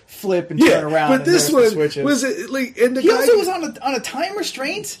 panels flip and turn around. But this one, switches. was it like, and the he guy also was on a time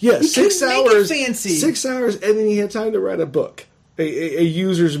restraint? Yeah, he 6 couldn't hours. Make it fancy. 6 hours, and then he had time to write a book. A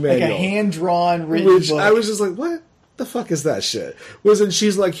user's manual. Like a hand-drawn written book. I was just like, what the fuck is that shit? Wasn't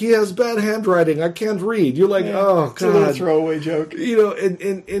she's like, he has bad handwriting, I can't read. You're like, oh, God. It's a little throwaway joke. You know,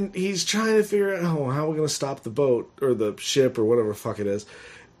 and he's trying to figure out, how are we going to stop the boat or the ship or whatever the fuck it is.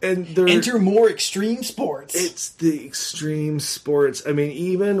 And enter more extreme sports. It's the extreme sports. I mean,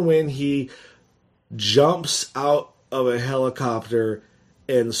 even when he jumps out of a helicopter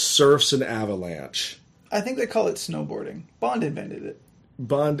and surfs an avalanche. I think they call it snowboarding. Bond invented it.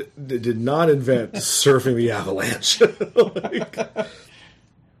 Bond did not invent surfing the avalanche.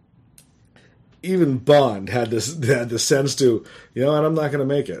 Even Bond had the sense to, you know what, I'm not going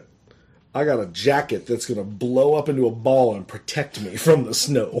to make it. I got a jacket that's going to blow up into a ball and protect me from the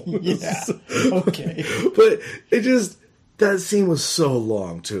snow. Yeah. Okay. But that scene was so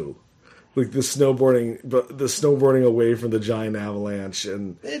long too. Like the snowboarding away from the giant avalanche,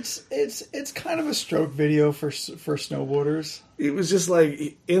 and it's kind of a stroke video for snowboarders. It was just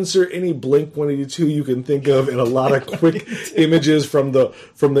like insert any Blink 182 you can think of, and a lot of quick images from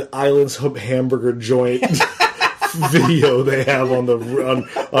the Islands Hamburger joint video they have on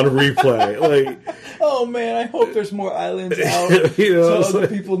replay. Like, oh man, I hope there's more islands out so other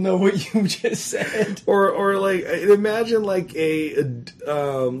people know what you just said. Or like imagine like a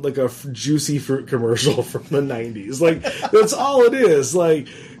Juicy Fruit commercial from the 90s. Like that's all it is. Like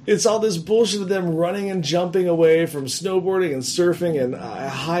it's all this bullshit of them running and jumping away from snowboarding and surfing and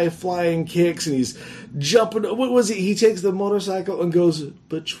high flying kicks, and he's jumping. What was it? He takes the motorcycle and goes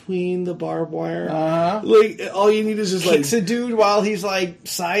between the barbed wire. Like all you need is just kicks a dude while he's like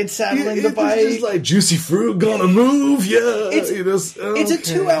side saddling the bike. It's just like Juicy Fruit gonna move, yeah. It's a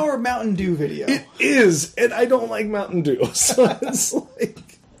 2-hour Mountain Dew video. It is, and I don't like Mountain Dew, so it's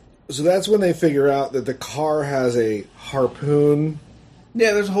like. So that's when they figure out that the car has a harpoon.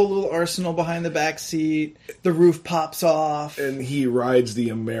 Yeah, there's a whole little arsenal behind the back seat. The roof pops off. And he rides the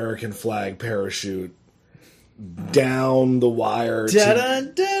American flag parachute down the wire. He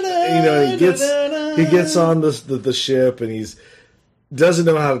gets on the ship, and he's doesn't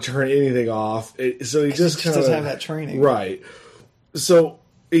know how to turn anything off. So he just kind of doesn't have that training. Right. So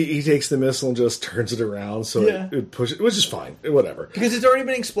he takes the missile and just turns it around so it pushes, which is fine. Whatever. Because it's already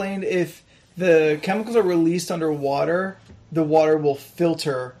been explained, if the chemicals are released underwater, the water will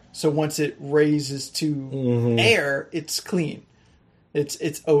filter, so once it raises to air, it's clean.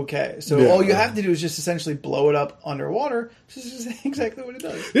 It's okay. So all you have to do is just essentially blow it up underwater, which is exactly what it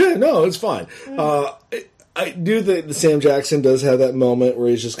does. Yeah, no, it's fine. I do think that Sam Jackson does have that moment where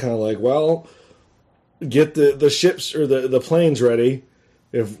he's just kind of like, well, get the ships or the planes ready.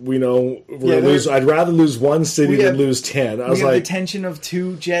 If we know we're going to lose, I'd rather lose one city than lose 10. I was like, the tension of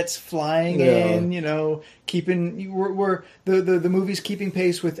 2 jets flying in, keeping the movie's keeping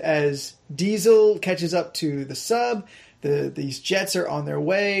pace with as Diesel catches up to the sub. These jets are on their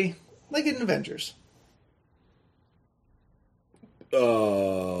way, like in Avengers.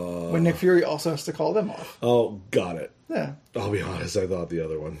 When Nick Fury also has to call them off. Oh, got it. Yeah. I'll be honest, I thought the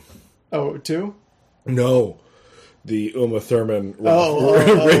other one. Oh, 2? No. The Uma Thurman Ray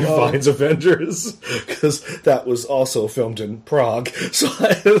oh. Fiennes Avengers, because that was also filmed in Prague. So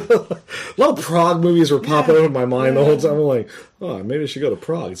a lot of Prague movies were popping up in my mind the whole time. I'm like, oh, maybe I should go to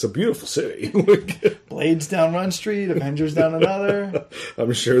Prague. It's a beautiful city. Blades down one street, Avengers down another.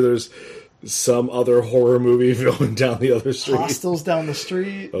 I'm sure there's some other horror movie going down the other street. Hostels down the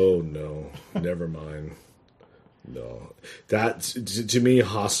street. Oh, no. Never mind. No. That, to me,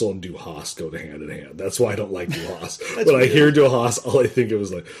 Hostel and Du Hast go hand in hand. That's why I don't like Du Hast. When I hear Du Hast, all I think of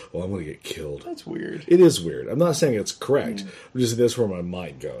is like, oh, I'm going to get killed. That's weird. It is weird. I'm not saying it's correct. I'm just saying that's where my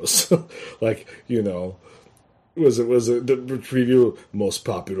mind goes. Like, you know, was it the preview, most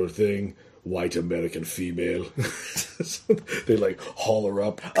popular thing? White American female. They like haul her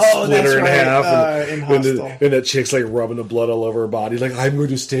up, split her in half, and that chick's like rubbing the blood all over her body. Like, I'm going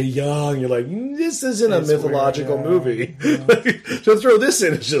to stay young. You're like, this isn't a mythological movie. Like, to throw this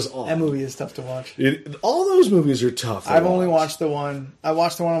in, it's just off. That movie is tough to watch. All those movies are tough. I've only watched the one. I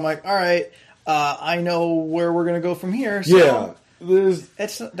watched the one. I'm like, all right, I know where we're going to go from here. So yeah.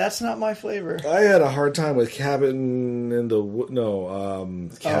 That's not my flavor. I had a hard time with Cabin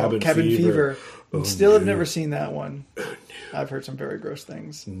Fever. Oh, Still have never seen that one. Oh, no. I've heard some very gross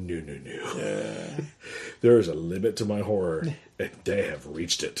things. No. Yeah. There is a limit to my horror, and they have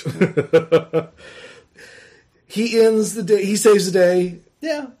reached it. He ends the day. He saves the day.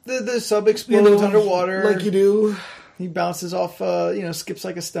 Yeah, the sub explodes underwater like you do. He bounces off, skips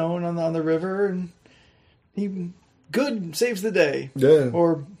like a stone on the river, and he saves the day. Yeah,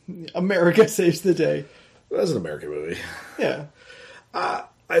 or America saves the day. That's an American movie. Yeah.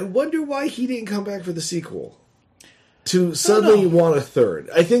 I wonder why he didn't come back for the sequel. To suddenly want a third.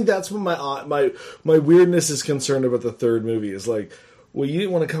 I think that's what my weirdness is concerned about the third movie. Is like, well, you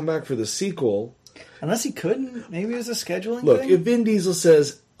didn't want to come back for the sequel. Unless he couldn't. Maybe it was a scheduling Look, thing. if Vin Diesel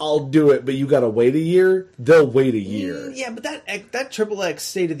says, I'll do it, but you gotta wait a year, they'll wait a year. Yeah, but that Triple X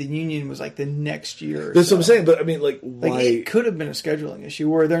State of the Union was like the next year. That's what I'm saying, but I mean, like, why? Like, it could have been a scheduling issue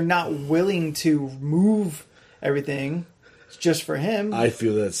where they're not willing to move everything just for him. I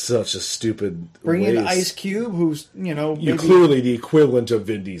feel that's such a stupid Bring waste. in Ice Cube, who's, You're clearly the equivalent of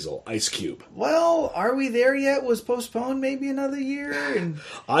Vin Diesel, Ice Cube. Well, are we there yet? Was postponed maybe another year? And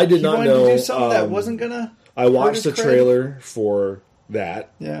I did not know. To do something that wasn't going to... I watched the trailer for that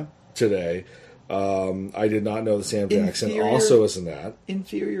today. I did not know that Sam Jackson also is in that.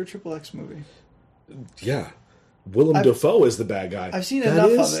 Inferior Triple X movie. Yeah. Willem Dafoe is the bad guy. I've seen enough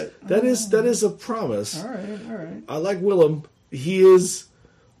of it. That is a promise. All right. I like Willem. He is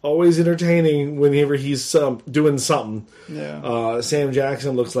always entertaining whenever he's doing something. Yeah. Sam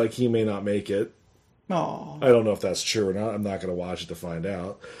Jackson looks like he may not make it. Oh. I don't know if that's true or not. I'm not going to watch it to find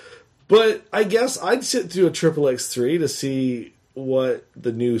out. But I guess I'd sit through a Triple X3 to see what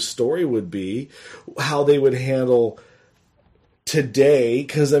the new story would be, how they would handle today,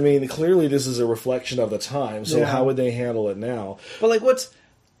 because I mean, clearly this is a reflection of the time. So how would they handle it now? But like,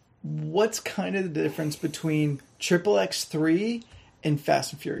 what's kind of the difference between Triple X3 and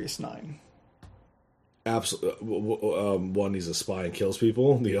Fast and Furious 9? Absolutely. One, he's a spy and kills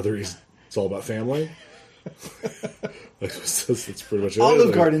people. The other, it's all about family. That's pretty much it.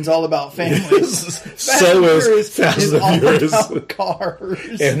 Olive Garden's all about family. So is Fast and Furious. About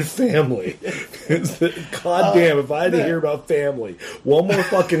cars. And family. God damn, if I had to hear about family one more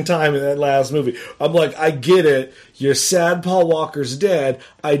fucking time in that last movie, I'm like, I get it. You're sad Paul Walker's dead.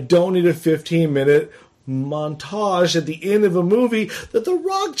 I don't need a 15-minute montage at the end of a movie that The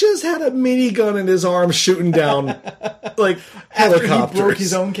Rock just had a minigun in his arm shooting down like helicopters. After he broke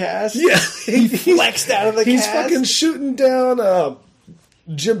his own cast? Yeah. He flexed out of the He's cast? fucking shooting down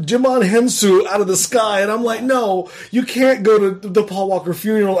Jimon Hensu out of the sky, and I'm like, no, you can't go to the Paul Walker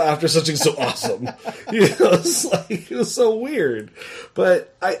funeral after something so awesome. It was so weird.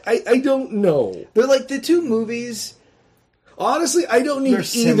 But I don't know. They're like the two movies. Honestly, I don't need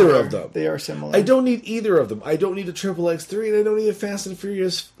either of them. They are similar. I don't need either of them. I don't need a Triple X3, and I don't need a Fast and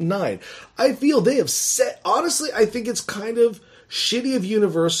Furious 9. I feel they have set... Honestly, I think it's kind of shitty of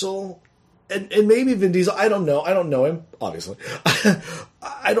Universal, and maybe Vin Diesel. I don't know. I don't know him, obviously.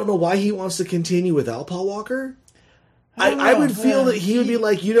 I don't know why he wants to continue without Paul Walker. I would feel that he would be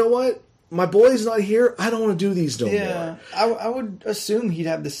like, you know what? My boy's not here. I don't want to do these no more. I would assume he'd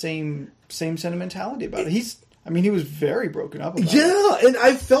have the same sentimentality about it. He was very broken up about it. And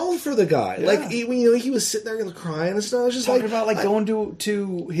I felt for the guy. Yeah. Like, he was sitting there crying and stuff. I was just talking about going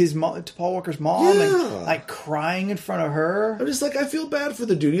to his mom, to Paul Walker's mom, and like crying in front of her. I'm just like, I feel bad for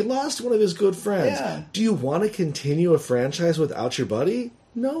the dude. He lost one of his good friends. Yeah. Do you want to continue a franchise without your buddy?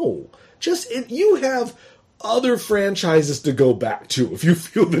 No. You have other franchises to go back to if you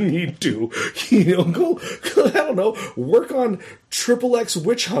feel the need to. Go I don't know, work on Triple X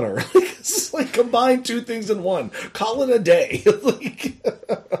Witch Hunter. Like, it's like combine two things in one. Call it a day. Like,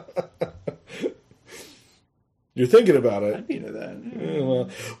 you're thinking about it. I'd be into that. Yeah, well,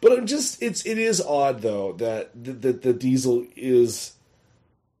 but it is odd though that the Diesel is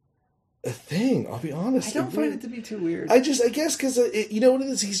a thing. I'll be honest. I don't find it to be too weird. I guess because you know what it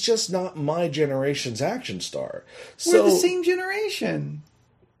is. He's just not my generation's action star. We're the same generation.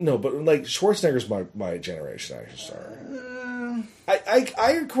 No, but like Schwarzenegger's my generation action star.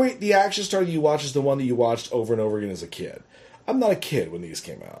 I equate the action star that you watch as the one that you watched over and over again as a kid. I'm not a kid when these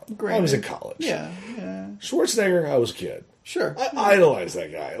came out. Granted. I was in college. Yeah. Schwarzenegger, I was a kid. Sure. I idolized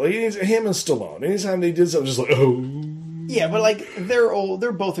that guy. Like him and Stallone. Anytime they did something, just like, oh. Yeah, but like they're old.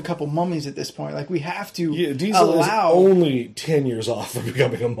 They're both a couple mummies at this point. Like we have to Diesel allow. is only 10 years off from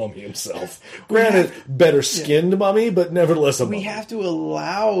becoming a mummy himself. Granted, better skinned mummy, but nevertheless a mummy. We have to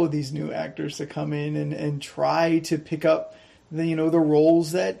allow these new actors to come in and try to pick up the the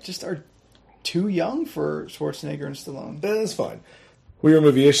roles that just are too young for Schwarzenegger and Stallone. That's fine. We are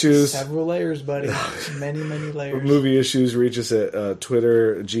Movie Issues. Several layers, buddy. many layers. Movie Issues. Reach us at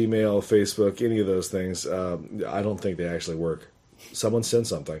Twitter, Gmail, Facebook, any of those things. I don't think they actually work. Someone send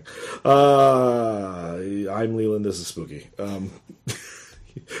something. I'm Leland. This is Spooky.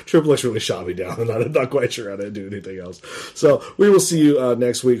 Triple X really shot me down, and I'm not quite sure how to do anything else. So we will see you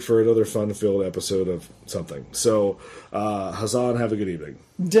next week for another fun-filled episode of something. So, Hassan, have a good evening.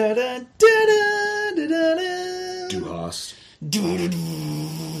 Da da da da da da da. Du hast.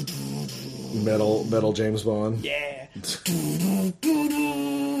 Metal James Bond. Yeah.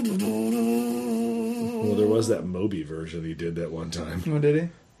 Well, there was that Moby version he did that one time. Oh, did he?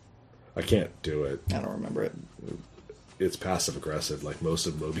 I can't do it. I don't remember it. It's passive aggressive, like most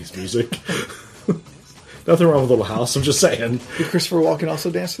of Moby's music. Nothing wrong with Little House. I'm just saying. Did Christopher Walken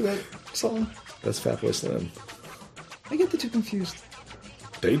also dance to that song? That's Fatboy Slim. I get the two confused.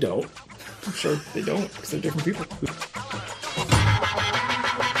 They don't. I'm sure they don't because they're different people.